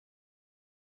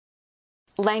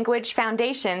Language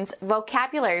Foundations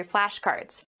Vocabulary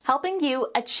Flashcards, helping you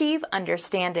achieve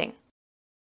understanding.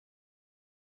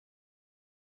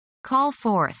 Call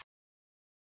forth.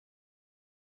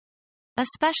 A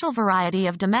special variety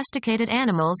of domesticated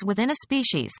animals within a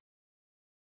species.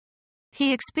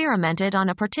 He experimented on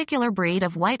a particular breed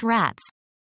of white rats.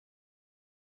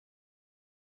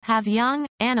 Have young,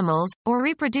 animals, or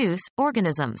reproduce,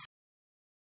 organisms.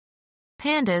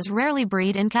 Pandas rarely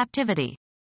breed in captivity.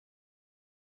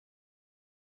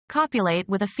 Copulate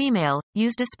with a female,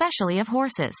 used especially of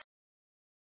horses.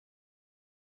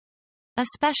 A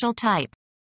special type.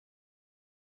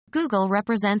 Google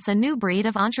represents a new breed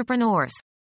of entrepreneurs.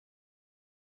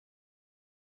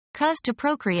 Cause to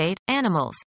procreate,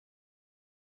 animals.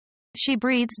 She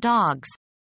breeds dogs.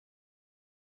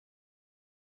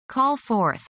 Call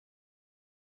forth.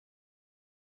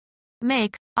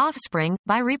 Make, offspring,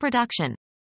 by reproduction.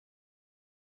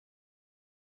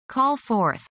 Call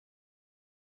forth.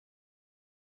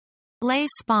 Lay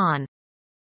spawn.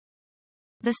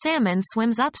 The salmon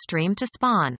swims upstream to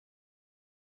spawn.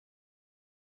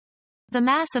 The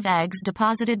mass of eggs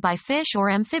deposited by fish or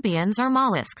amphibians or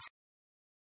mollusks.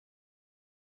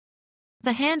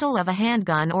 The handle of a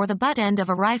handgun or the butt end of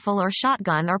a rifle or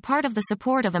shotgun are part of the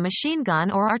support of a machine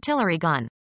gun or artillery gun.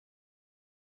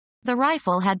 The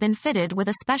rifle had been fitted with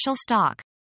a special stock.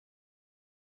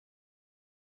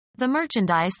 The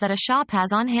merchandise that a shop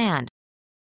has on hand.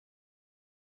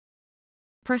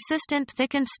 Persistent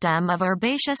thickened stem of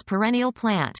herbaceous perennial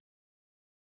plant.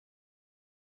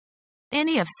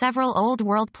 Any of several Old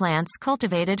World plants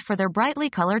cultivated for their brightly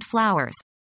colored flowers.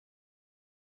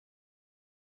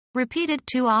 Repeated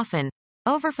too often.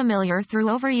 Overfamiliar through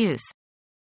overuse.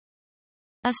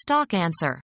 A stalk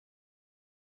answer.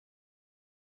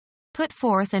 Put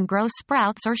forth and grow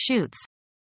sprouts or shoots.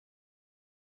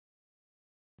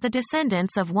 The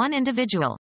descendants of one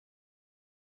individual.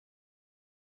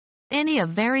 Any of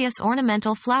various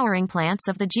ornamental flowering plants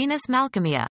of the genus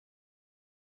Malcolmia.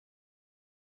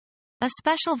 A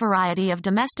special variety of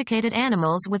domesticated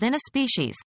animals within a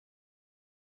species.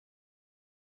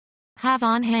 Have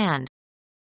on hand.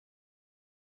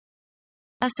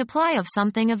 A supply of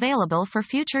something available for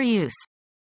future use.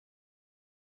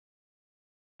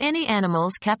 Any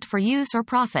animals kept for use or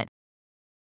profit.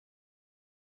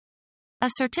 A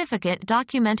certificate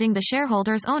documenting the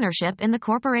shareholder's ownership in the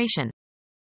corporation.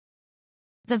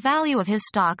 The value of his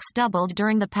stocks doubled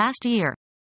during the past year.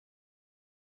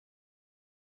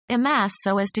 Amass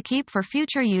so as to keep for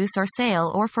future use or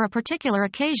sale or for a particular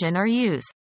occasion or use.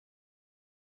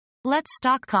 Let's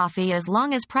stock coffee as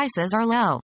long as prices are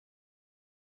low.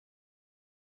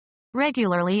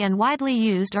 Regularly and widely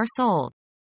used or sold.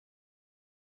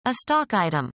 A stock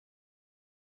item.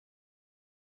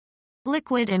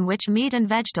 Liquid in which meat and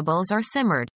vegetables are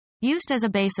simmered, used as a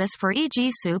basis for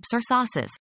e.g. soups or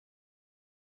sauces.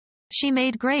 She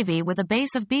made gravy with a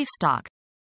base of beef stock.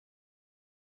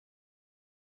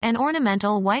 An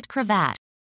ornamental white cravat.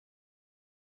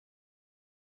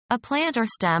 A plant or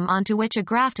stem onto which a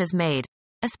graft is made,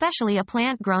 especially a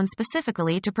plant grown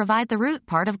specifically to provide the root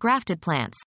part of grafted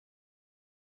plants.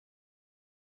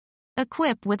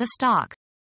 Equip with a stock.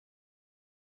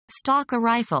 Stock a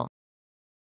rifle.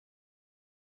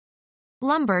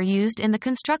 Lumber used in the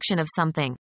construction of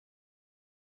something.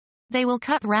 They will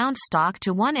cut round stock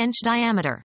to 1-inch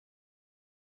diameter.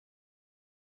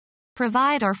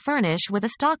 Provide or furnish with a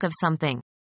stock of something.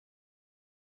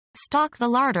 Stock the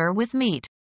larder with meat.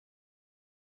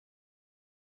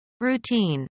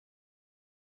 Routine.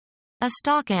 A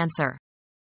stock answer.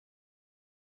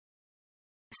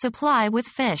 Supply with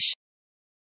fish.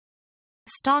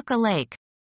 Stock a lake.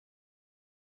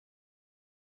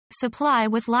 Supply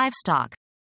with livestock.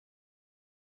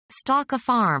 Stock a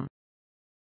farm.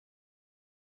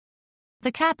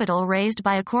 The capital raised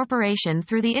by a corporation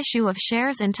through the issue of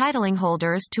shares entitling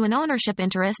holders to an ownership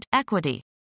interest, equity.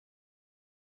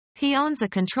 He owns a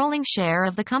controlling share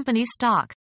of the company's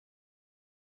stock.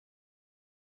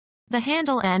 The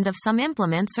handle end of some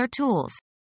implements or tools.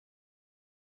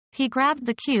 He grabbed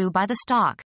the cue by the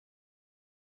stalk.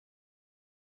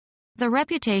 The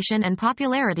reputation and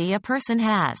popularity a person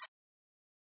has.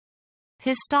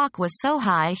 His stock was so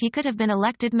high he could have been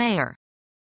elected mayor.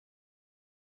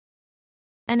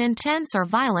 An intense or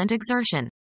violent exertion.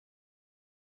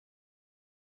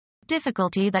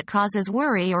 Difficulty that causes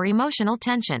worry or emotional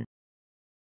tension.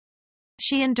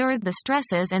 She endured the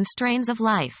stresses and strains of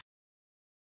life.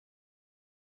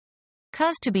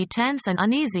 Cause to be tense and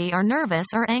uneasy or nervous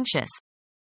or anxious.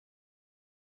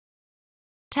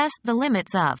 Test the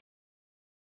limits of.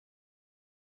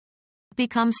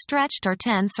 Become stretched or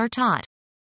tense or taut.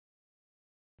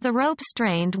 The rope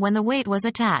strained when the weight was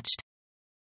attached.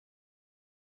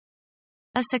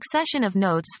 A succession of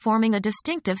notes forming a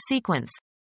distinctive sequence.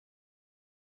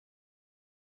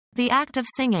 The act of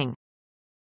singing.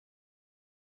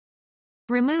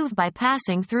 Remove by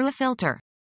passing through a filter.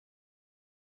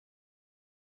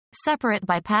 Separate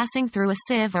by passing through a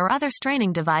sieve or other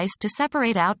straining device to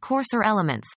separate out coarser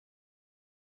elements.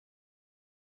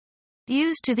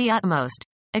 Use to the utmost.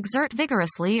 Exert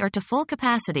vigorously or to full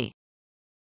capacity.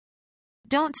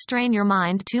 Don't strain your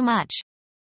mind too much.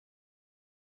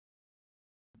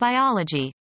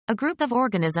 Biology. A group of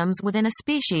organisms within a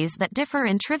species that differ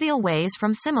in trivial ways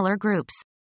from similar groups.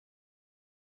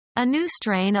 A new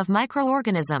strain of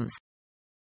microorganisms.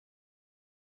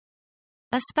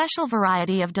 A special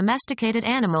variety of domesticated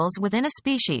animals within a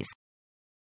species.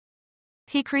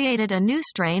 He created a new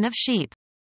strain of sheep.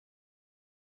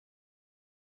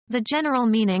 The general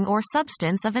meaning or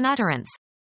substance of an utterance.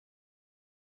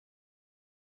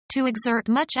 To exert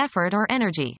much effort or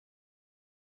energy.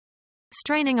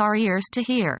 Straining our ears to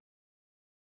hear.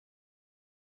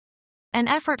 An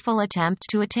effortful attempt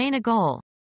to attain a goal.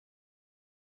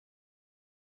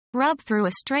 Rub through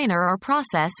a strainer or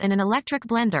process in an electric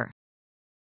blender.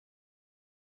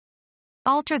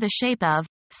 Alter the shape of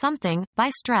something by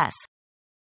stress.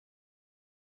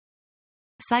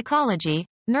 Psychology.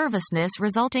 Nervousness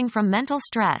resulting from mental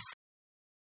stress.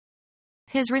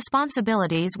 His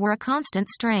responsibilities were a constant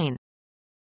strain.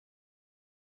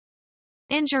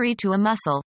 Injury to a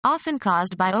muscle, often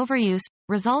caused by overuse,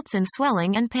 results in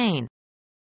swelling and pain.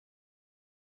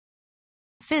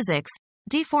 Physics.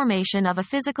 Deformation of a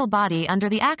physical body under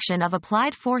the action of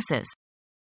applied forces.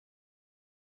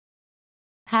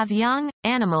 Have young,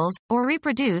 animals, or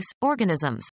reproduce,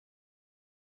 organisms.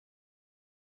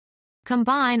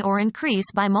 Combine or increase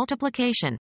by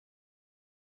multiplication.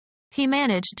 He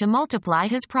managed to multiply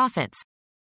his profits.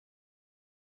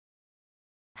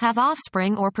 Have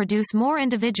offspring or produce more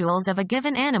individuals of a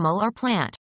given animal or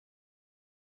plant.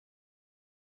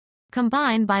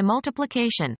 Combine by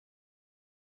multiplication.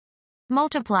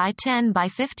 Multiply 10 by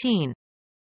 15.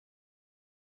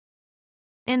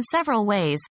 In several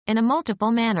ways, in a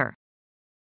multiple manner.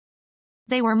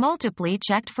 They were multiply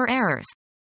checked for errors.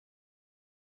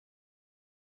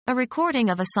 A recording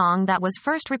of a song that was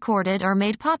first recorded or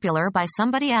made popular by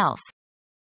somebody else.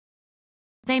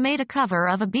 They made a cover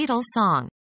of a Beatles song.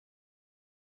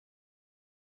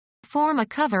 Form a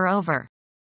cover over.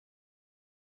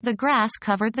 The grass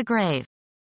covered the grave.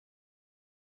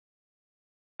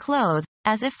 Clothe,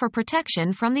 as if for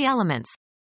protection from the elements.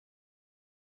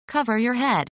 Cover your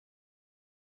head.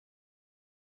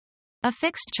 A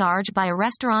fixed charge by a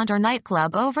restaurant or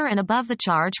nightclub over and above the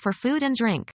charge for food and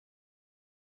drink.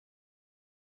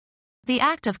 The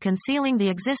act of concealing the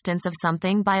existence of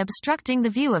something by obstructing the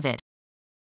view of it.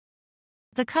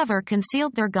 The cover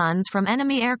concealed their guns from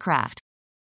enemy aircraft.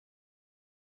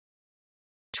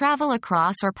 Travel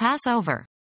across or pass over.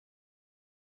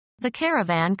 The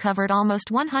caravan covered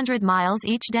almost 100 miles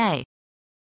each day.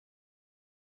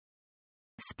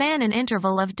 Span an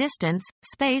interval of distance,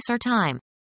 space or time.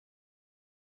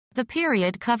 The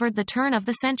period covered the turn of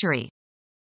the century.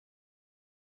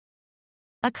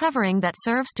 A covering that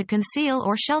serves to conceal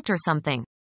or shelter something.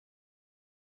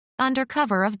 Under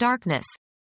cover of darkness.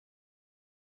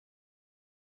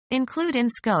 Include in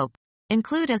scope.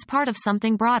 Include as part of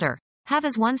something broader. Have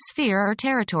as one sphere or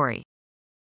territory.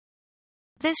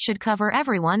 This should cover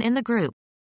everyone in the group.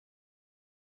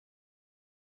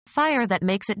 Fire that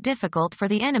makes it difficult for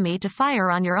the enemy to fire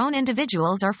on your own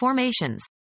individuals or formations.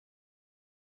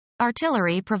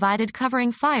 Artillery provided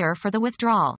covering fire for the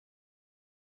withdrawal.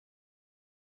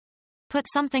 Put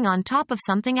something on top of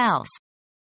something else.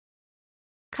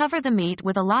 Cover the meat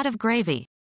with a lot of gravy.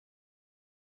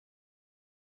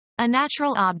 A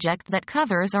natural object that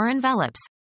covers or envelops.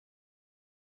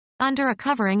 Under a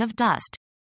covering of dust.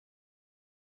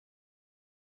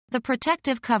 The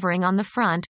protective covering on the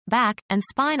front, back, and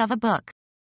spine of a book.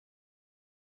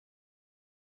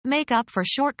 Make up for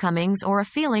shortcomings or a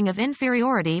feeling of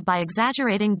inferiority by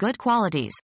exaggerating good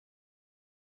qualities.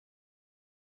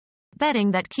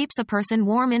 Bedding that keeps a person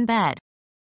warm in bed.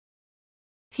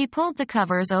 He pulled the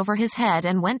covers over his head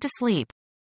and went to sleep.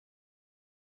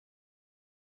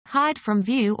 Hide from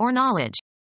view or knowledge.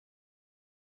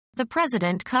 The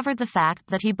president covered the fact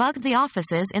that he bugged the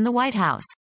offices in the White House.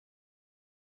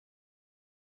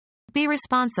 Be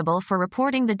responsible for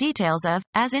reporting the details of,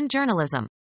 as in journalism.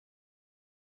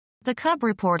 The cub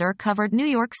reporter covered New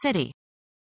York City.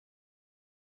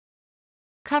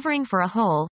 Covering for a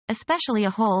hole, especially a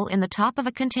hole in the top of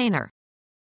a container.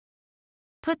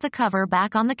 Put the cover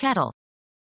back on the kettle.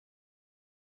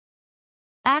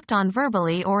 act on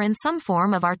verbally or in some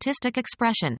form of artistic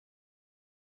expression.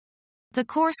 The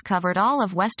course covered all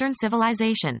of Western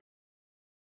civilization.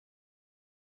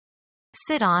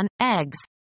 Sit on, eggs.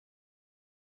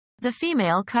 The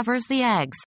female covers the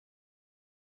eggs.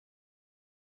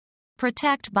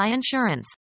 Protect by insurance.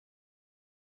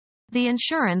 The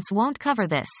insurance won't cover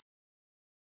this.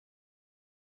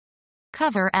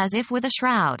 Cover as if with a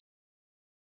shroud.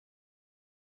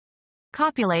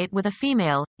 Copulate with a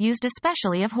female, used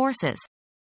especially of horses.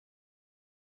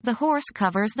 The horse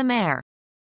covers the mare.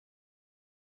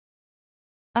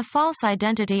 A false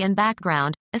identity and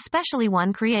background, especially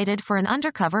one created for an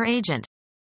undercover agent.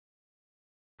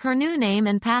 Her new name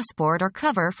and passport or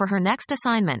cover for her next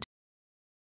assignment.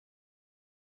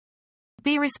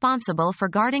 Be responsible for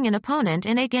guarding an opponent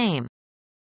in a game.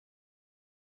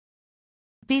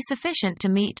 Be sufficient to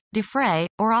meet, defray,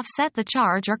 or offset the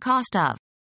charge or cost of.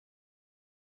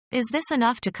 Is this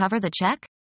enough to cover the check?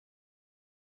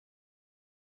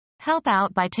 Help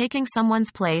out by taking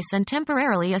someone's place and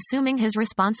temporarily assuming his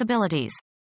responsibilities.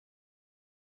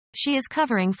 She is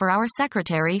covering for our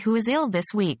secretary who is ill this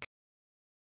week.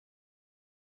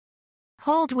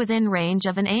 Hold within range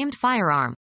of an aimed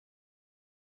firearm.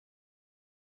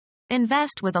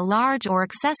 Invest with a large or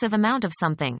excessive amount of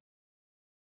something.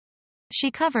 She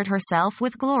covered herself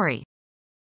with glory.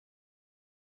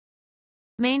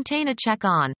 Maintain a check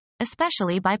on,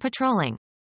 especially by patrolling.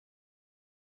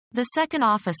 The second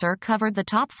officer covered the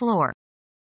top floor.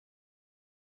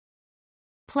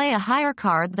 Play a higher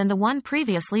card than the one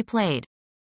previously played.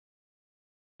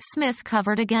 Smith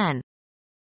covered again.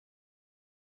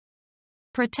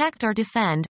 Protect or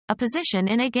defend, a position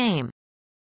in a game.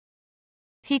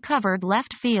 He covered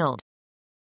left field.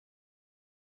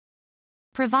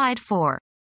 Provide for.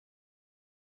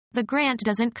 The grant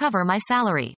doesn't cover my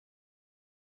salary.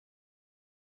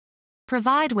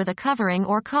 Provide with a covering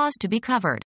or cause to be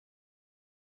covered.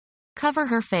 Cover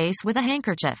her face with a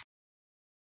handkerchief.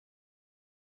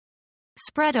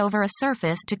 Spread over a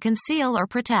surface to conceal or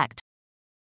protect.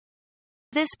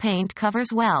 This paint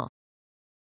covers well.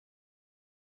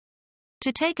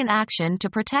 To take an action to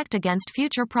protect against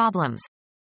future problems.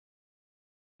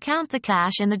 Count the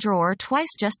cash in the drawer twice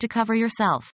just to cover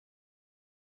yourself.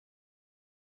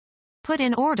 Put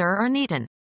in order or neaten.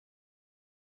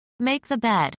 Make the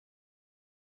bed.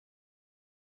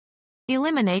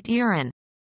 Eliminate urine.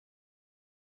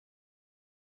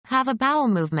 Have a bowel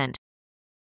movement.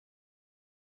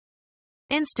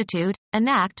 Institute,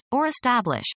 enact, or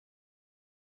establish.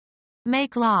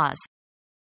 Make laws.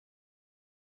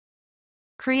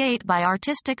 Create by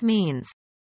artistic means.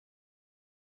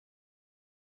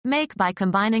 Make by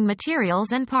combining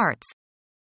materials and parts.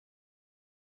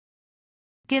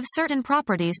 Give certain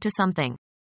properties to something.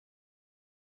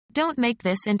 Don't make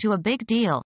this into a big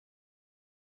deal.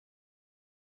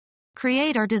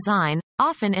 Create or design,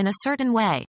 often in a certain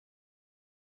way.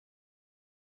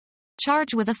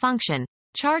 Charge with a function.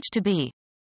 Charge to be.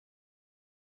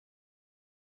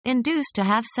 Induce to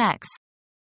have sex.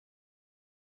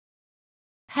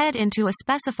 Head into a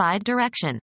specified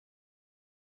direction.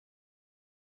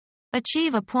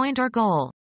 Achieve a point or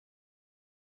goal.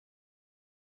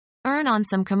 Earn on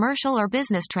some commercial or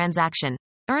business transaction.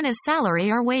 Earn as salary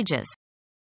or wages.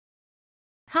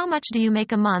 How much do you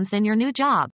make a month in your new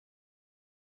job?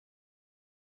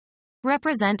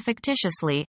 Represent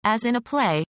fictitiously, as in a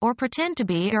play, or pretend to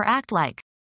be or act like.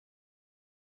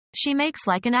 She makes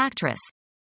like an actress.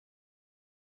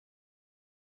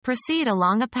 Proceed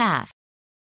along a path.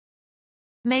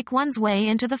 Make one's way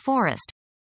into the forest.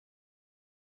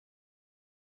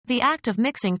 The act of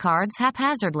mixing cards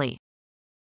haphazardly.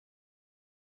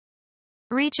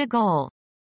 Reach a goal.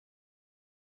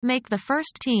 Make the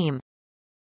first team.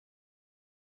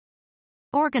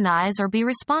 Organize or be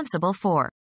responsible for.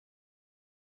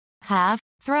 Have,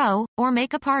 throw, or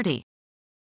make a party.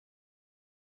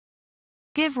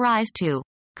 Give rise to.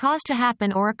 Cause to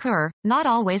happen or occur, not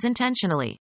always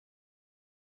intentionally.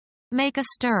 Make a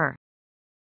stir.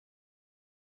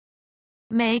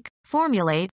 Make,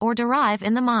 formulate, or derive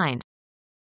in the mind.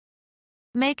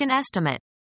 Make an estimate.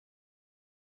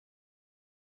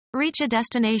 Reach a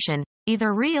destination,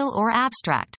 either real or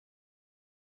abstract.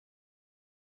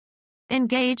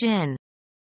 Engage in.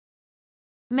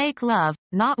 Make love,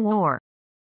 not war.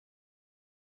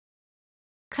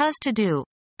 Cause to do.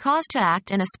 Cause to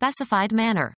act in a specified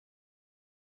manner.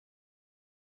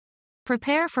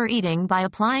 Prepare for eating by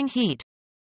applying heat.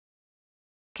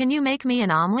 Can you make me an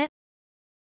omelet?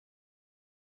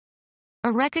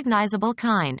 A recognizable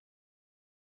kind.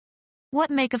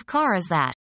 What make of car is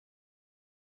that?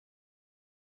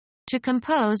 To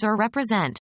compose or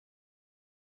represent.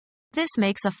 This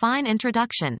makes a fine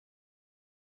introduction.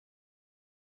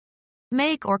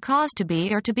 Make or cause to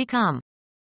be or to become.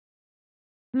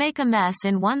 Make a mess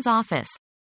in one's office.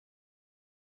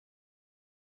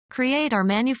 Create or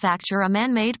manufacture a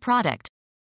man-made product.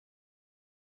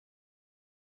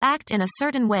 Act in a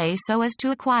certain way so as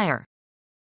to acquire.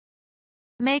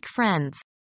 Make friends.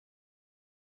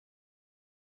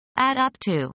 Add up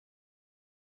to.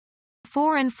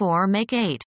 4 and 4 make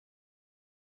 8.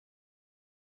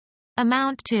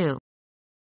 Amount to.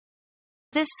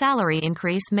 This salary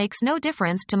increase makes no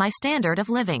difference to my standard of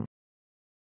living.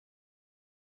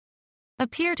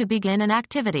 Appear to begin an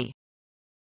activity.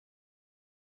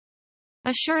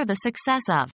 Assure the success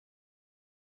of.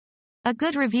 A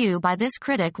good review by this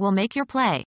critic will make your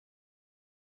play.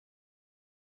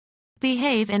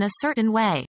 Behave in a certain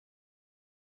way.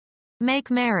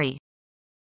 Make merry.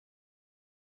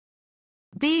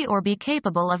 Be or be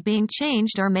capable of being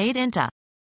changed or made into.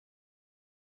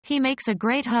 He makes a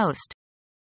great host.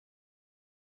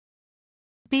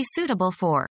 Be suitable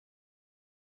for.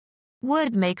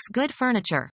 Wood makes good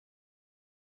furniture.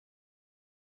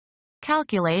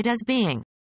 Calculate as being.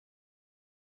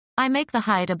 I make the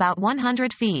height about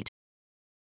 100 feet.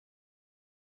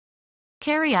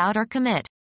 Carry out or commit.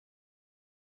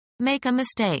 Make a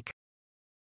mistake.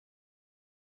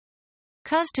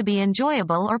 Cause to be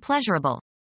enjoyable or pleasurable.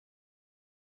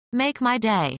 Make my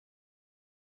day.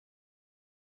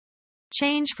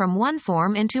 Change from one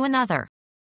form into another.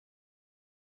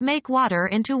 Make water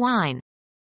into wine.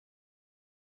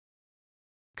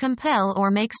 Compel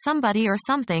or make somebody or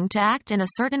something to act in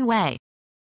a certain way.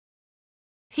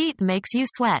 Heat makes you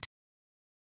sweat.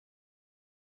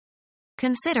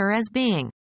 Consider as being.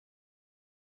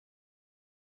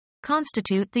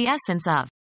 Constitute the essence of.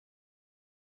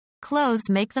 Clothes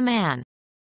make the man.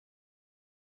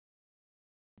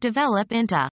 Develop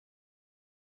into.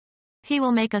 He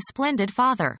will make a splendid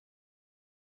father.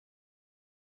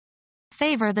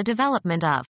 Favor the development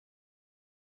of.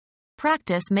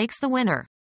 Practice makes the winner.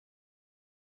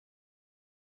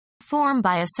 Form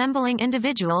by assembling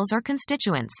individuals or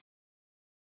constituents.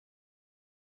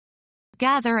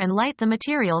 Gather and light the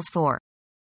materials for.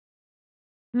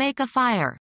 Make a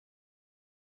fire.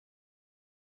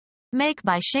 Make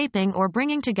by shaping or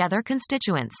bringing together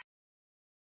constituents.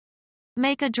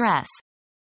 Make a dress.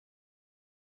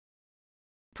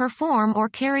 Perform or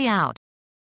carry out.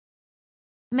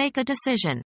 Make a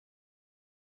decision.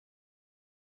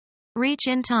 Reach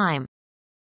in time.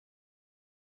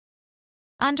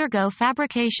 Undergo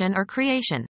fabrication or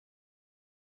creation.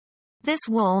 This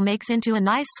wool makes into a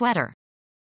nice sweater.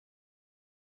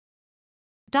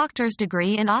 Doctor's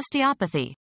degree in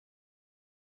osteopathy.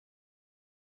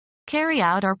 Carry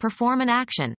out or perform an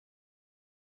action.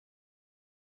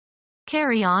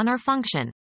 Carry on or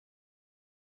function.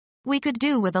 We could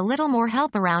do with a little more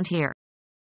help around here.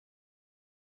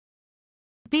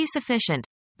 Be sufficient.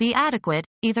 Be adequate,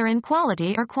 either in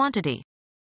quality or quantity.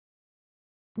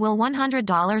 Will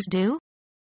 $100 do?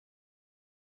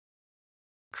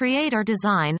 Create or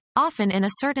design, often in a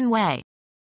certain way.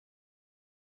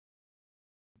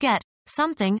 Get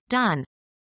something done.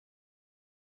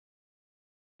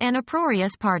 An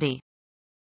uproarious party.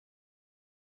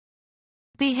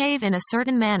 Behave in a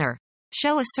certain manner.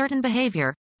 Show a certain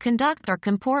behavior. Conduct or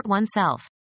comport oneself.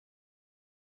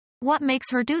 What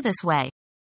makes her do this way?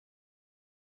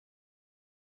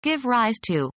 Give rise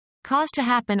to. Cause to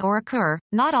happen or occur,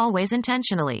 not always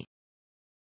intentionally.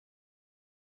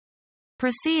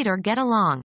 Proceed or get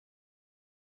along.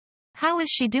 How is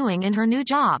she doing in her new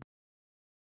job?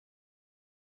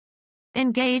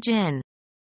 Engage in.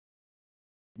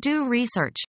 Do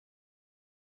research.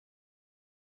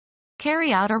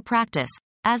 Carry out or practice,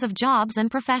 as of jobs and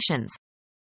professions.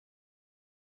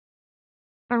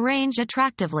 Arrange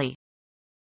attractively.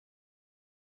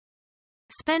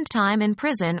 Spend time in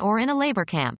prison or in a labor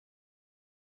camp.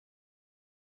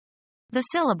 The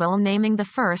syllable naming the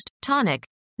first, tonic,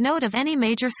 note of any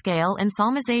major scale and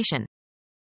psalmization.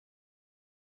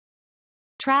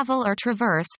 Travel or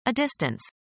traverse, a distance.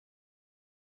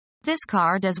 This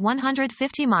car does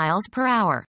 150 miles per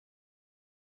hour.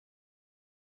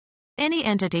 Any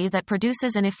entity that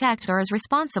produces an effect or is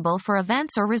responsible for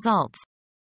events or results.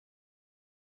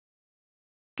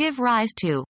 Give rise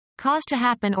to. Cause to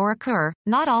happen or occur,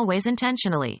 not always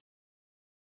intentionally.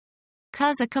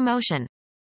 Cause a commotion.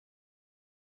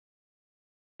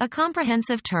 A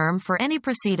comprehensive term for any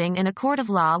proceeding in a court of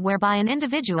law whereby an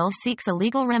individual seeks a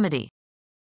legal remedy.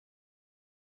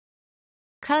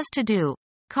 Cause to do.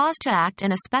 Cause to act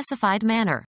in a specified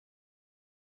manner.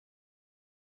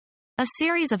 A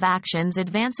series of actions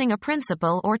advancing a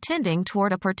principle or tending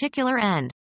toward a particular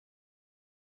end.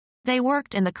 They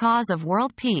worked in the cause of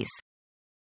world peace.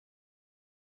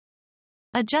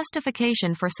 A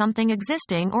justification for something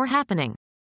existing or happening.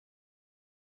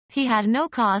 He had no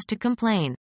cause to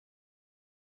complain.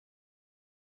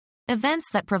 Events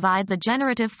that provide the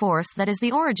generative force that is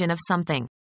the origin of something.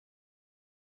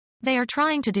 They are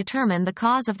trying to determine the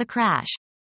cause of the crash.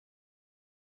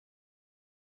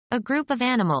 A group of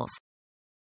animals.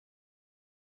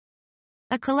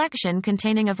 A collection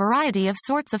containing a variety of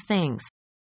sorts of things.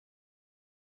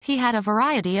 He had a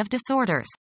variety of disorders.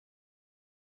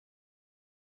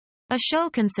 A show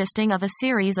consisting of a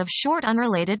series of short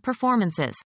unrelated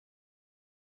performances.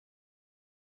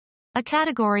 A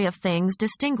category of things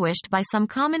distinguished by some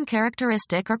common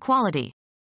characteristic or quality.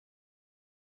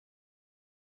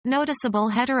 Noticeable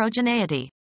heterogeneity.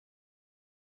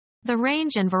 The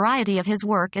range and variety of his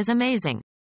work is amazing.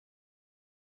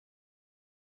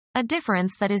 A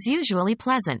difference that is usually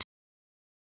pleasant.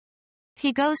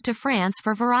 He goes to France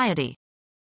for variety.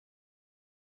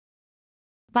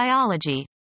 Biology.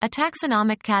 A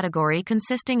taxonomic category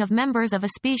consisting of members of a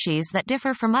species that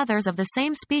differ from others of the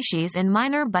same species in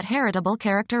minor but heritable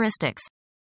characteristics.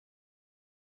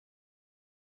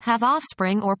 Have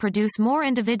offspring or produce more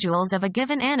individuals of a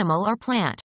given animal or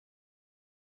plant.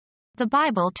 The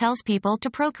Bible tells people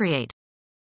to procreate.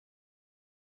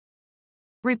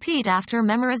 Repeat after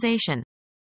memorization.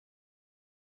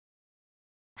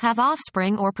 Have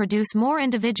offspring or produce more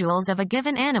individuals of a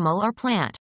given animal or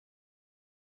plant.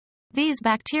 These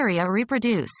bacteria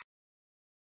reproduce.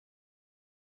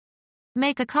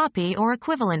 Make a copy or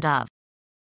equivalent of.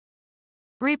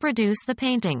 Reproduce the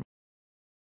painting.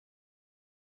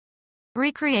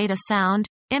 Recreate a sound,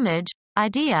 image,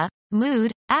 idea,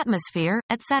 mood, atmosphere,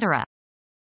 etc.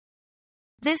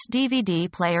 This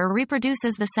DVD player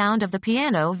reproduces the sound of the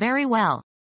piano very well.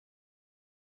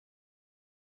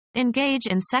 Engage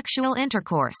in sexual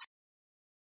intercourse.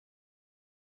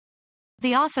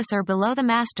 The officer below the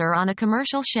master on a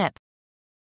commercial ship.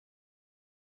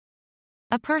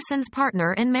 A person's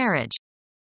partner in marriage.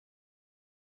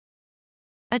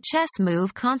 A chess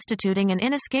move constituting an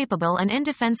inescapable and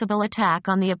indefensible attack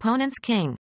on the opponent's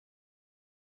king.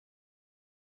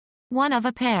 One of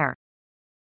a pair.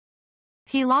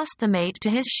 He lost the mate to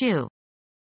his shoe.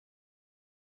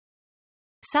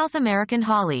 South American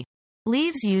holly.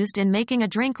 Leaves used in making a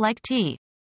drink like tea.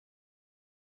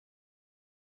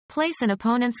 Place an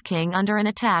opponent's king under an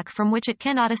attack from which it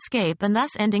cannot escape and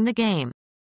thus ending the game.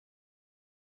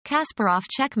 Kasparov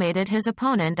checkmated his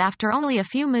opponent after only a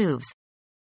few moves.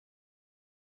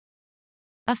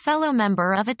 A fellow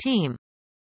member of a team.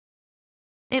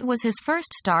 It was his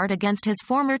first start against his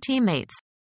former teammates.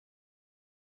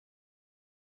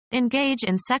 Engage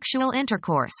in sexual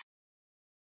intercourse.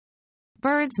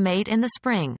 Birds mate in the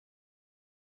spring.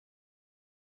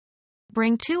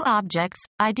 Bring two objects,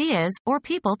 ideas, or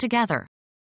people together.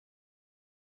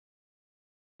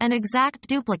 An exact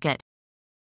duplicate.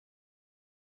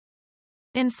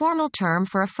 Informal term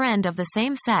for a friend of the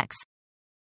same sex.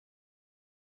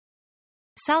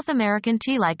 South American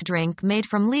tea-like drink made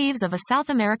from leaves of a South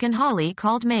American holly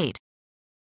called mate.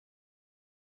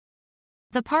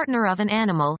 The partner of an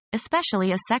animal,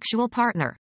 especially a sexual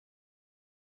partner.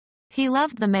 He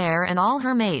loved the mare and all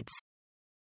her mates.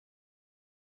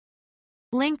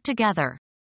 Link together.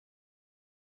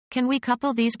 Can we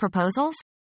couple these proposals?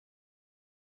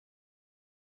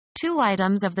 Two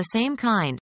items of the same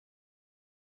kind.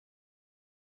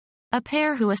 A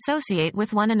pair who associate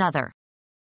with one another.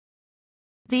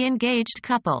 The engaged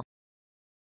couple.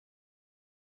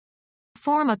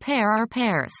 Form a pair or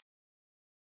pairs.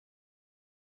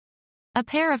 A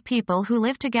pair of people who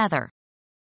live together.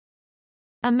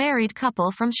 A married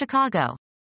couple from Chicago.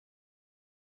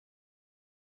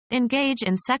 Engage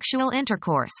in sexual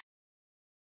intercourse.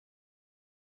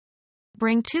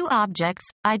 Bring two objects,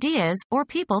 ideas, or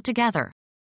people together.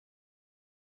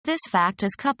 This fact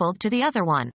is coupled to the other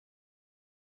one.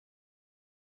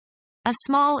 A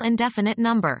small indefinite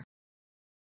number.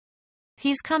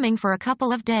 He's coming for a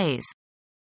couple of days.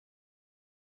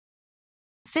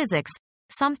 Physics.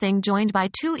 Something joined by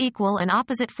two equal and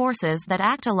opposite forces that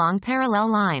act along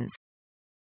parallel lines.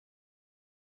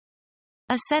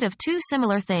 A set of two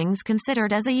similar things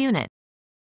considered as a unit.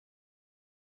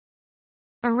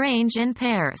 Arrange in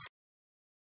pairs.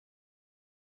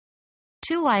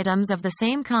 Two items of the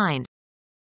same kind.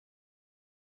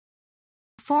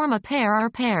 Form a pair or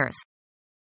pairs.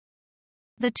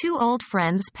 The two old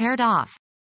friends paired off.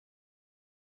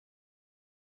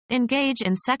 Engage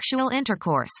in sexual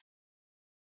intercourse.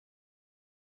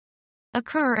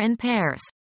 Occur in pairs.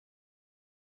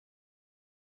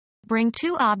 Bring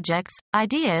two objects,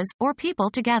 ideas, or people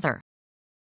together.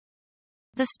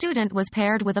 The student was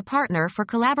paired with a partner for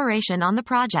collaboration on the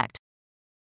project.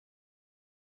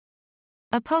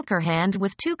 A poker hand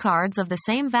with two cards of the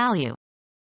same value.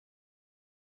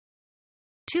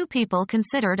 Two people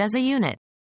considered as a unit.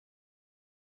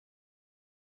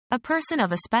 A person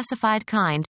of a specified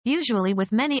kind, usually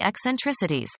with many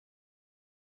eccentricities.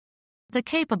 The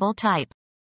capable type.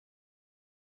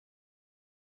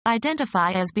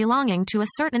 Identify as belonging to a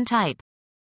certain type.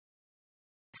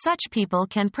 Such people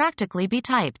can practically be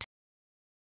typed.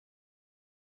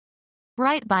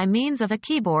 Write by means of a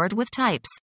keyboard with types.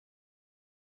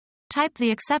 Type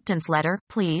the acceptance letter,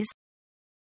 please.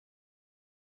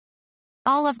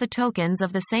 All of the tokens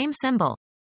of the same symbol.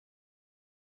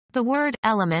 The word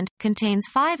element contains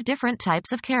 5 different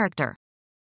types of character.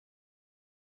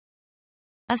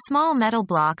 A small metal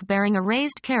block bearing a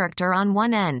raised character on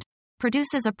one end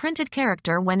produces a printed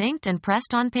character when inked and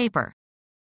pressed on paper.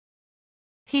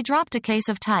 He dropped a case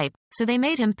of type, so they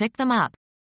made him pick them up.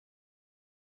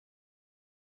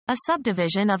 A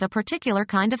subdivision of a particular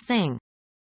kind of thing.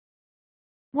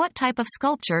 What type of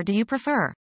sculpture do you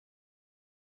prefer?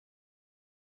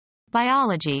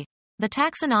 Biology, the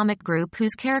taxonomic group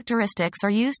whose characteristics are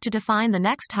used to define the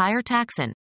next higher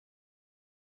taxon.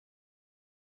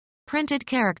 Printed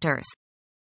characters.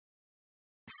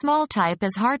 Small type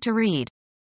is hard to read.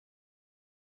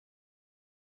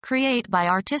 Create by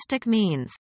artistic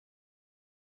means.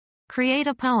 Create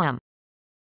a poem.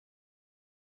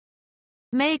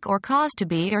 Make or cause to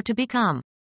be or to become.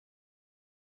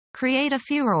 Create a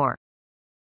furor.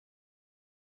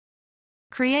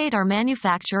 Create or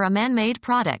manufacture a man-made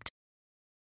product.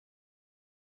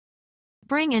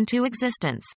 Bring into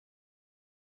existence.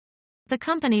 The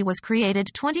company was created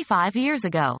 25 years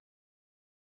ago.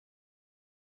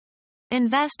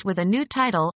 Invest with a new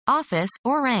title, office,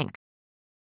 or rank.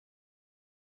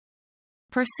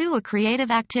 Pursue a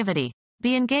creative activity.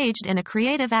 Be engaged in a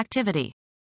creative activity.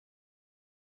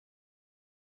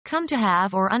 Come to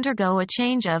have or undergo a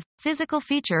change of physical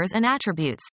features and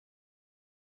attributes.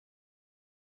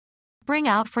 Bring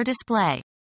out for display.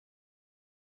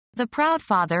 The proud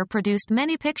father produced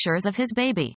many pictures of his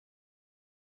baby.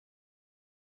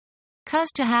 Cause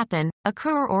to happen,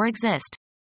 occur or exist.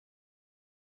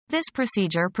 This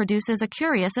procedure produces a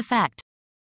curious effect.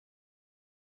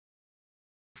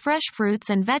 Fresh fruits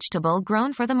and vegetable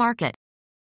grown for the market.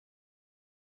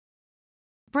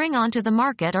 Bring onto the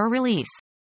market or release.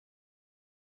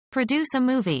 Produce a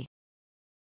movie.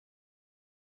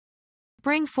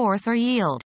 Bring forth or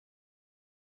yield.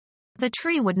 The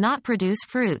tree would not produce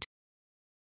fruit.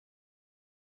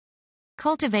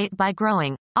 Cultivate by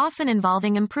growing, often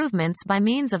involving improvements by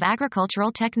means of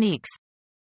agricultural techniques.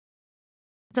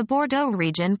 The Bordeaux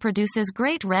region produces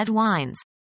great red wines.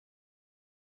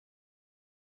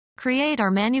 Create or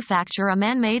manufacture a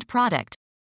man-made product.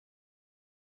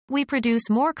 We produce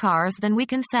more cars than we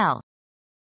can sell.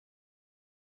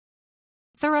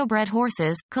 Thoroughbred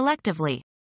horses, collectively.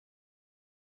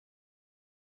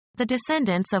 The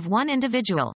descendants of one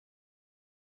individual.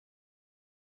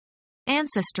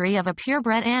 Ancestry of a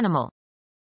purebred animal.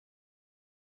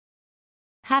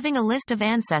 Having a list of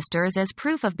ancestors as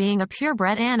proof of being a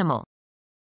purebred animal.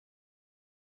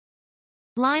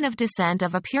 Line of descent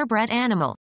of a purebred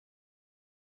animal.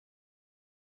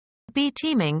 Be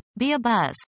teeming, be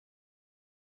abuzz.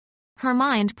 Her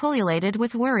mind pullulated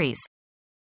with worries.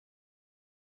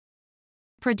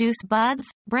 Produce buds,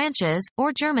 branches,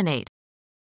 or germinate.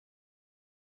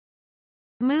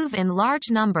 Move in large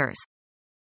numbers.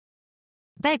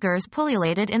 Beggars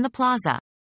pullulated in the plaza.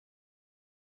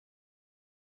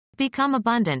 Become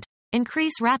abundant,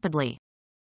 increase rapidly.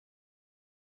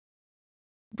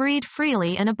 Breed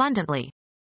freely and abundantly.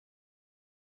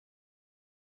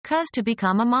 Cause to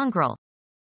become a mongrel.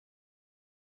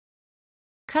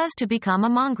 Cause to become a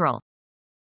mongrel.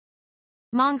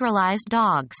 Mongrelized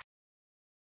dogs.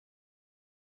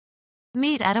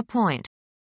 Meet at a point.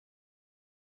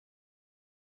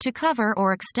 To cover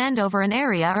or extend over an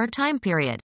area or time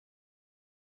period.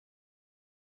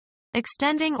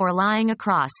 Extending or lying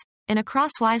across, in a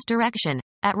crosswise direction,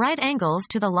 at right angles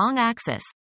to the long axis.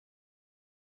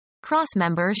 Cross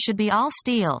members should be all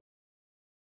steel.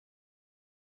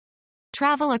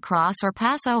 Travel across or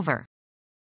pass over.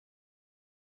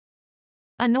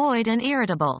 Annoyed and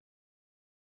irritable.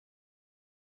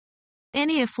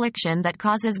 Any affliction that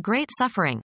causes great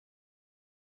suffering.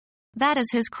 That is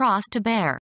his cross to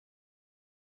bear.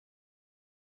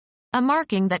 A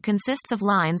marking that consists of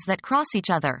lines that cross each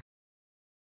other.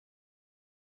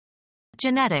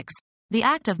 Genetics, the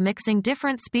act of mixing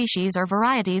different species or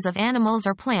varieties of animals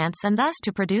or plants and thus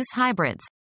to produce hybrids.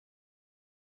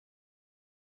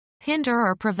 hinder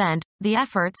or prevent, the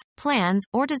efforts, plans,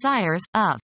 or desires,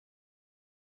 of.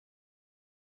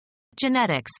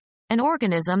 Genetics. An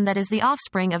organism that is the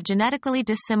offspring of genetically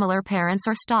dissimilar parents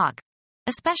or stock,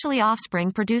 especially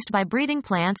offspring produced by breeding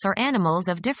plants or animals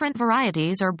of different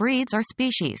varieties or breeds or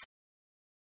species.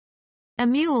 A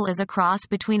mule is a cross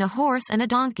between a horse and a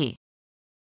donkey.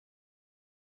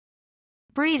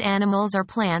 Breed animals or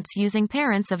plants using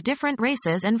parents of different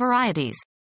races and varieties.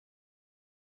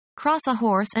 Cross a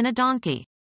horse and a donkey.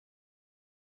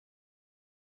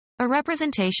 A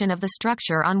representation of the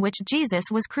structure on which Jesus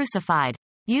was crucified,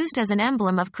 used as an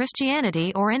emblem of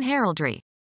Christianity or in heraldry.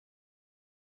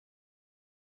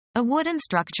 A wooden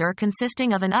structure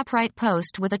consisting of an upright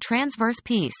post with a transverse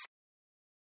piece.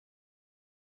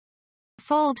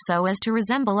 Fold so as to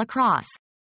resemble a cross.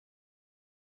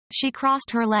 She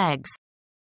crossed her legs.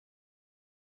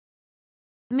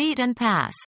 Meet and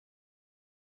pass.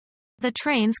 The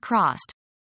trains crossed.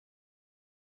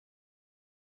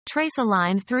 Trace a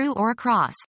line through or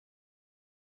across.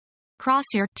 Cross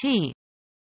your T.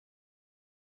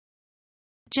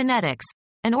 Genetics.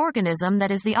 An organism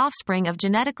that is the offspring of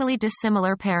genetically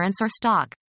dissimilar parents or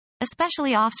stock,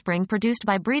 especially offspring produced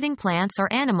by breeding plants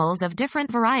or animals of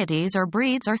different varieties or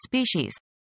breeds or species.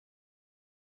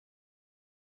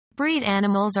 Breed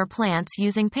animals or plants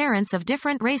using parents of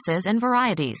different races and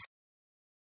varieties.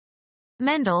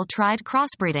 Mendel tried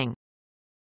crossbreeding.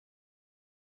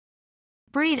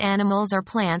 Breed animals or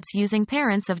plants using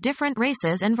parents of different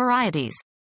races and varieties.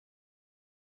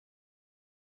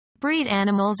 Breed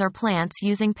animals or plants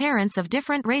using parents of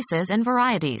different races and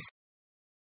varieties.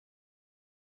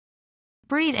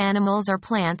 Breed animals or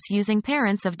plants using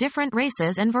parents of different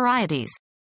races and varieties.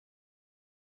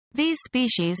 These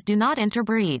species do not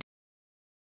interbreed.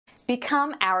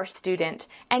 Become our student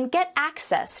and get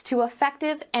access to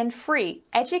effective and free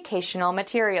educational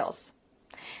materials.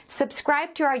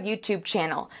 Subscribe to our YouTube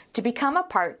channel to become a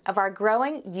part of our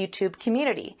growing YouTube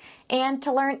community and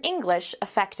to learn English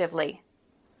effectively.